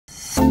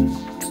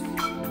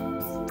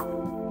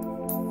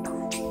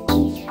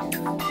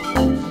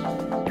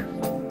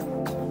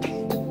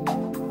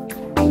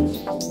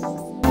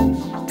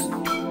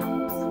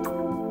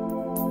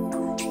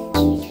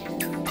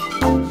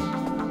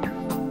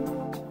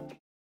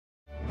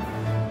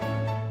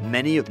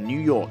Many of New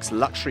York's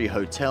luxury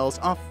hotels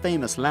are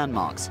famous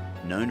landmarks,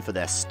 known for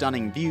their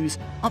stunning views,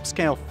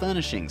 upscale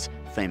furnishings,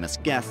 famous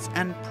guests,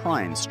 and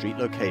prime street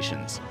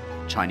locations.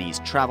 Chinese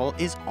travel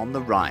is on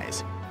the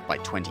rise. By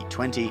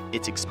 2020,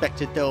 it's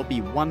expected there will be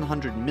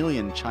 100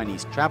 million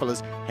Chinese travelers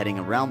heading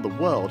around the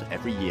world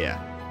every year.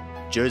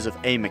 Joseph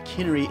A.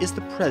 McInerney is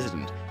the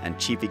president and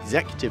chief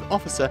executive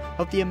officer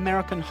of the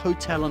American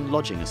Hotel and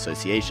Lodging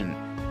Association.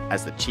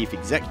 As the chief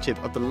executive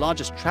of the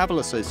largest travel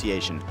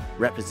association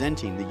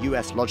representing the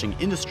U.S. lodging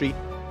industry,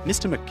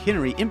 Mr.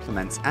 McInerney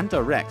implements and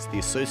directs the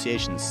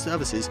association's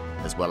services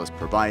as well as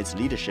provides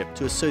leadership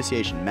to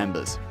association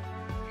members.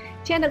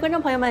 亲爱的观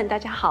众朋友们，大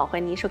家好，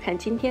欢迎您收看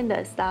今天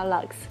的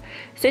StarLux。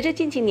随着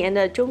近几年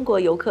的中国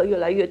游客越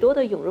来越多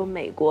的涌入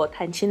美国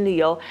探亲旅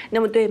游，那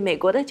么对美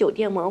国的酒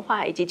店文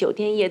化以及酒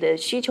店业的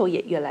需求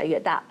也越来越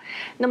大。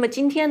那么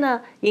今天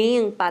呢，莹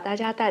莹把大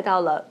家带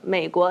到了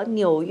美国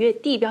纽约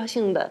地标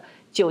性的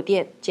酒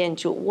店建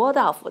筑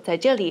Waldorf， 在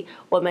这里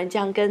我们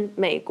将跟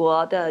美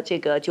国的这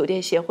个酒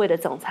店协会的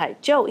总裁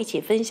Joe 一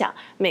起分享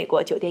美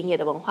国酒店业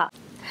的文化。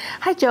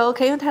Hi Joe,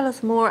 can you tell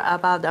us more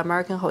about the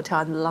American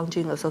Hotel and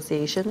Lodging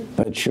Association?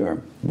 Sure.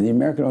 The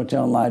American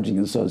Hotel and Lodging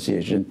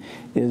Association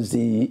is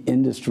the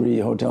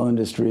hotel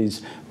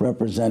industry's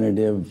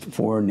representative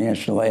for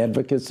national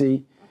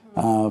advocacy,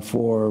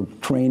 for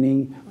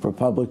training, for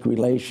public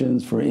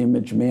relations, for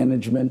image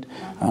management.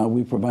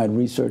 We provide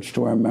research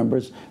to our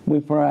members.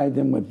 We provide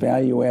them with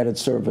value-added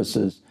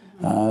services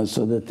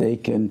so that they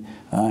can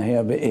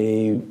have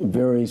a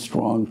very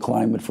strong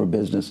climate for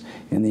business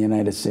in the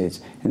United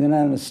States. And then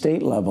on a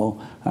state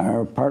level,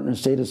 our partner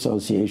state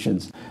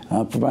associations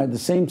provide the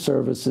same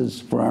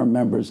services for our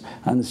members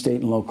on the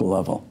state and local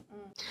level.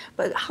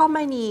 But how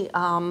many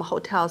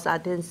hotels are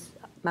this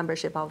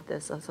membership of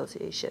this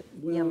association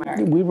in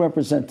America? We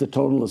represent the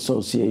total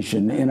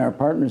association. In our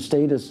partner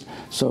state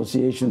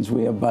associations,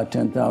 we have about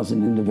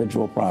 10,000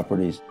 individual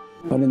properties.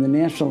 But in the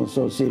National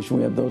Association,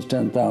 we have those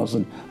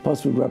 10,000,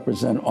 plus we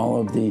represent all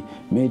of the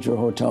major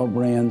hotel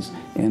brands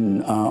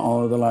and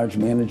all of the large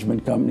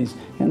management companies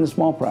and the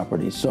small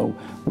properties. So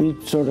we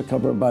sort of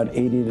cover about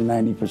 80 to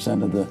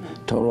 90% of the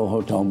total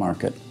hotel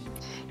market.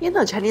 You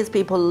know, Chinese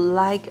people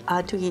like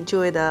to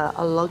enjoy the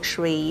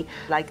luxury.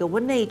 Like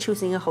when they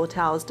choosing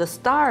hotels, the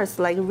stars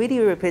like really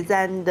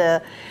represent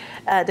the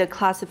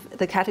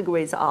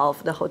categories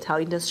of the hotel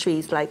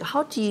industries. Like,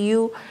 how do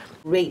you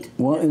rate?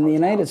 Well, in the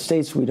United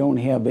States, we don't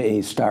have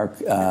a star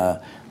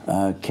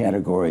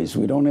categories.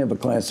 We don't have a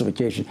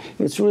classification.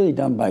 It's really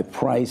done by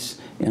price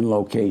and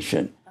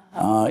location.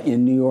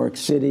 In New York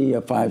City,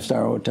 a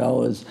five-star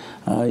hotel is,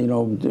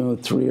 $300 or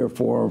 $400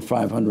 or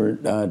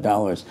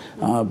 $500.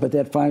 But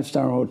that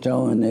five-star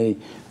hotel in a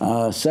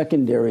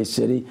secondary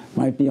city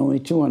might be only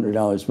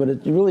 $200. But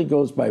it really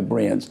goes by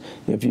brands.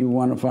 If you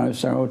want a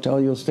five-star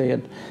hotel, you'll stay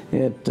at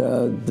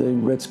the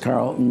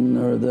Ritz-Carlton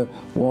or the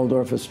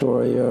Waldorf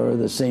Astoria or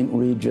the St.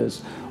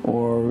 Regis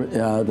or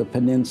the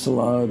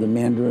Peninsula, or the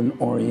Mandarin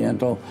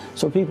Oriental.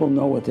 So people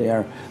know what they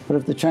are. But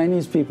if the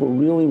Chinese people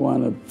really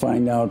want to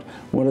find out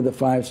what are the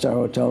five-star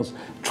hotels,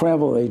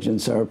 travel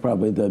agents are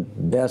probably the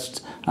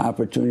best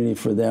opportunity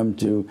for them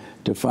to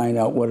find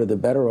out what are the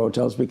better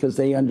hotels, because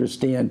they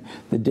understand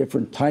the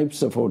different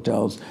types of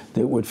hotels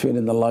that would fit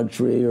in the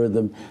luxury or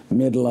the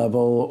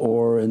mid-level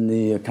or in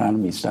the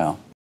economy style.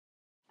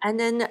 And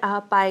then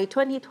by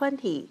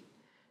 2020,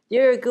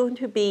 there are going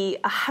to be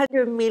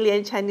 100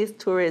 million Chinese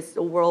tourists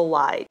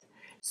worldwide.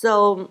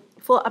 So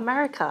for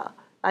America,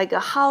 like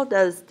how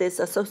does this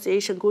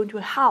association going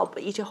to help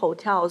each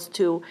hotels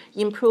to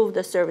improve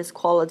the service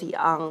quality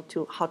on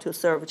to how to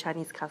serve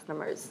Chinese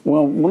customers?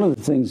 Well, one of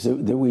the things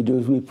that we do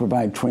is we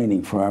provide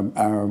training for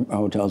our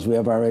hotels. We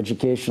have our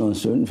educational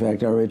institute. In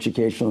fact, our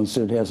educational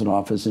institute has an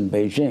office in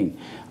Beijing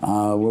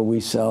where we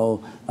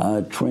sell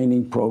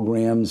training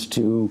programs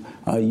to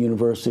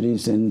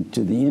universities and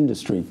to the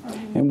industry.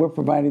 And we're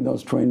providing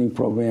those training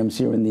programs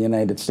here in the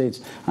United States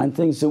on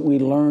things that we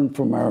learn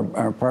from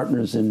our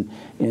partners in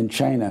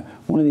China.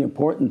 One of the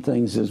important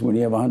things is when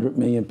you have 100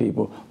 million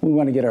people, we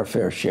want to get our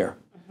fair share.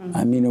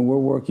 I mean, and we're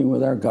working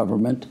with our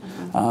government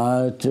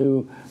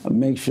to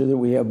make sure that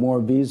we have more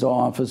visa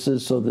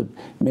offices so that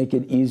make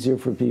it easier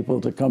for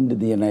people to come to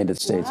the United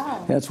States.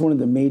 Wow. That's one of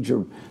the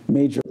major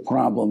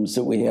problems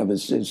that we have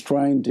is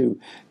trying to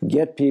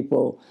get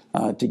people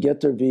to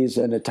get their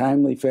visa in a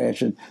timely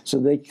fashion so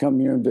they can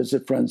come here and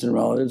visit friends and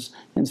relatives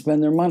and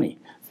spend their money.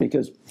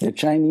 Because the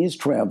Chinese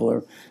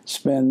traveler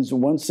spends,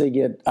 once they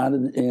get out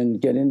of and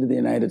get into the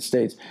United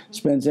States,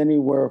 spends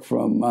anywhere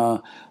from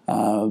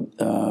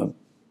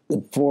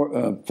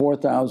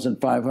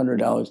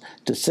 $4,500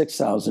 to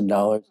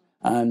 $6,000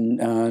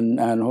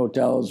 on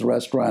hotels,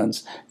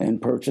 restaurants, and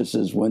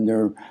purchases when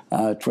they're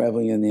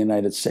traveling in the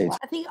United States.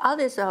 I think all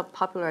these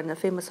popular and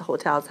famous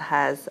hotels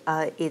has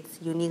its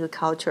unique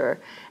culture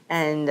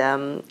and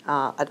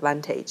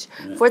advantage.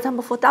 Yeah. For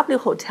example, for W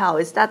Hotel,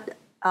 is that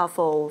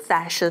for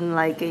fashion,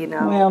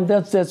 Well,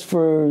 that's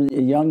for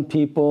young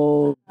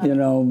people,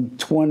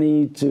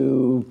 20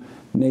 to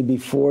maybe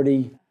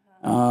 40.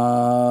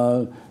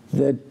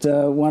 that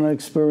want to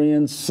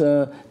experience,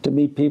 to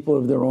meet people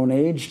of their own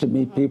age, to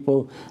meet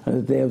people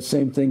that they have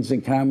same things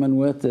in common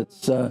with.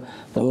 It's the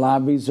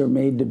lobbies are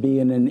made to be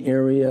in an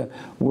area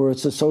where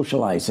it's a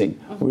socializing,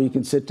 where you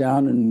can sit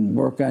down and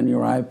work on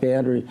your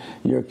iPad or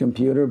your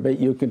computer, but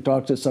you can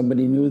talk to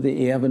somebody new that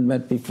you haven't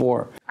met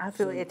before. I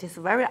feel it is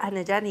a very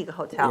energetic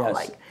hotel. Yes.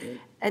 Like,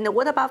 and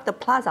what about the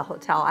Plaza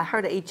Hotel? I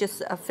heard it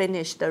just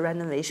finished the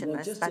renovation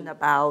and spent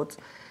about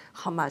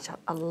how much?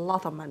 A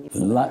lot of money. A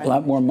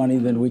lot more money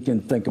than we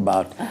can think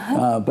about.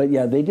 But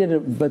yeah, they did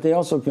it. But they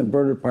also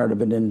converted part of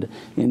it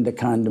into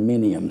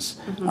condominiums.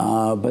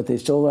 But they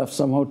still left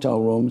some hotel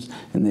rooms,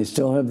 and they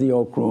still have the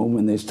Oak Room,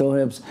 and they still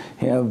have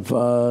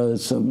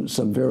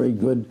some very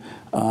good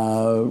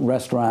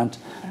restaurant,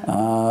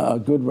 a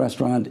good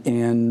restaurant,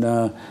 and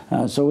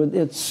so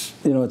it's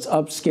it's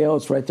upscale.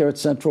 It's right there at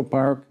Central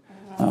Park.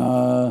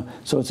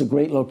 So it's a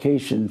great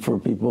location for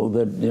people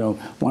that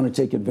want to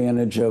take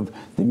advantage of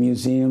the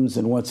museums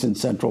and what's in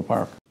Central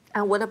Park.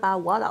 And what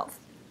about Waldorf?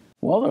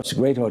 Waldorf's a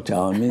great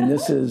hotel. I mean,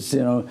 this is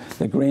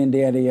the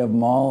granddaddy of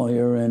them all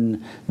here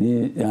in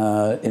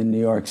New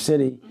York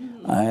City.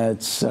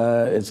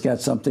 It's got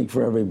something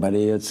for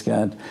everybody. It's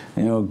got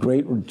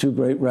two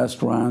great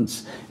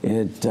restaurants.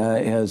 It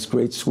has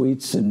great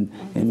suites and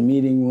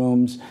meeting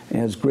rooms. It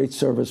has great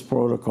service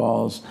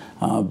protocols.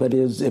 But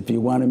if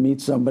you want to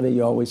meet somebody,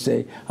 you always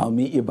say, "I'll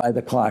meet you by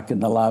the clock in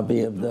the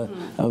lobby of the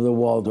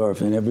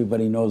Waldorf," and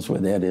everybody knows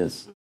where that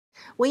is.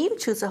 When you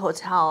choose a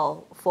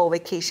hotel for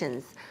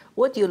vacations,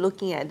 what are you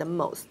looking at the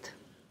most?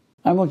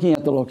 I'm looking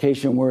at the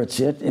location where it's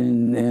at,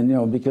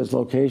 and because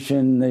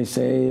location, they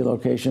say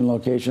location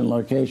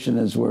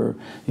is where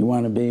you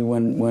want to be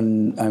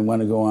when I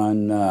want to go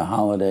on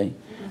holiday.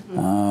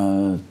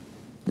 And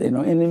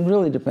it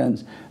really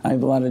depends. I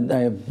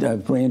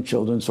have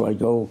grandchildren, so I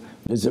go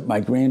visit my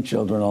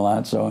grandchildren a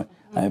lot. So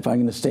if I'm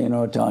going to stay in a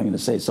hotel, I'm going to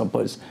stay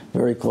someplace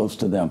very close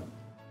to them.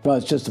 Well,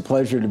 it's just a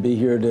pleasure to be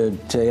here to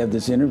have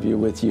this interview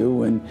with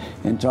you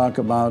and talk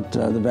about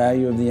the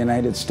value of the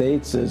United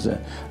States as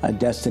a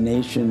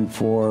destination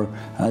for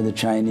the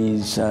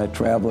Chinese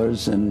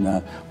travelers.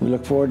 And we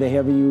look forward to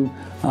having you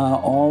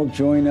all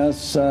join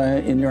us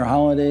in your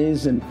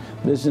holidays and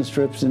business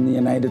trips in the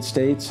United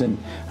States, and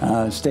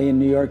stay in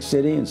New York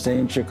City and stay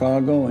in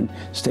Chicago and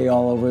stay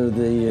all over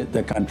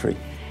the country.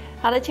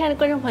 好的，亲爱的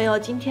观众朋友，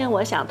今天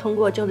我想通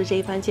过Joe的这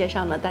一番介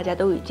绍呢，大家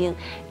都已经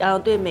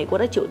对美国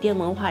的酒店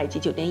文化以及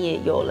酒店业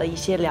有了一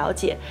些了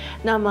解。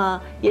那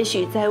么，也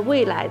许在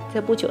未来，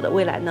在不久的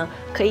未来呢，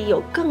可以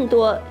有更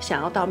多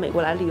想要到美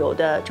国来旅游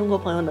的中国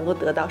朋友能够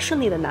得到顺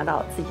利的拿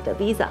到自己的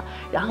visa，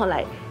 然后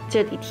来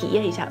这里体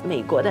验一下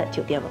美国的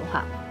酒店文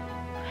化。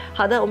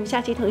好的，我们下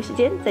期同一时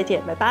间再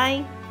见，拜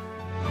拜。